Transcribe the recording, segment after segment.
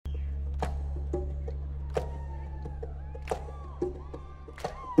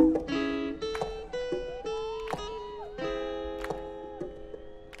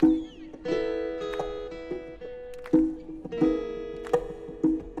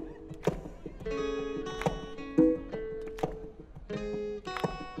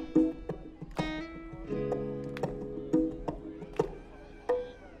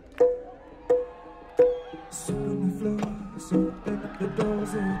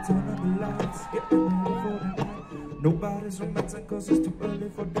turn on the lights, getting ready for the night. Nobody's romancing cause it's too early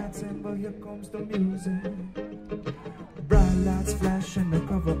for dancing, but here comes the music. Bright lights flash and the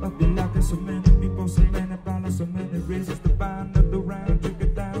cover up the light. There's so many people, so many dollars, so many reasons to buy another round. Drink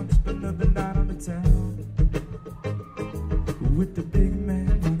it down, just another night on the town. With the big man,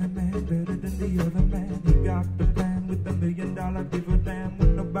 money man, better than the other man. He got the plan with $1 million, give a damn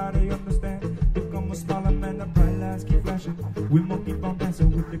when nobody understands. Become a smaller man, the bright lights keep flashing. We won't keep on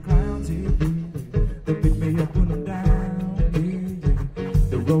dancing with the clowns here. They pick me up when I'm down, yeah.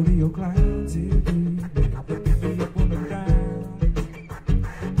 The rodeo clowns here, they pick me up when I'm down.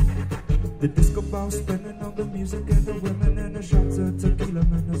 The disco ball spinning on the music and the women and the shots of tequila.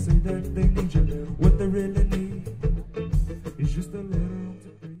 Man, I say that they need you. What they really need is just a little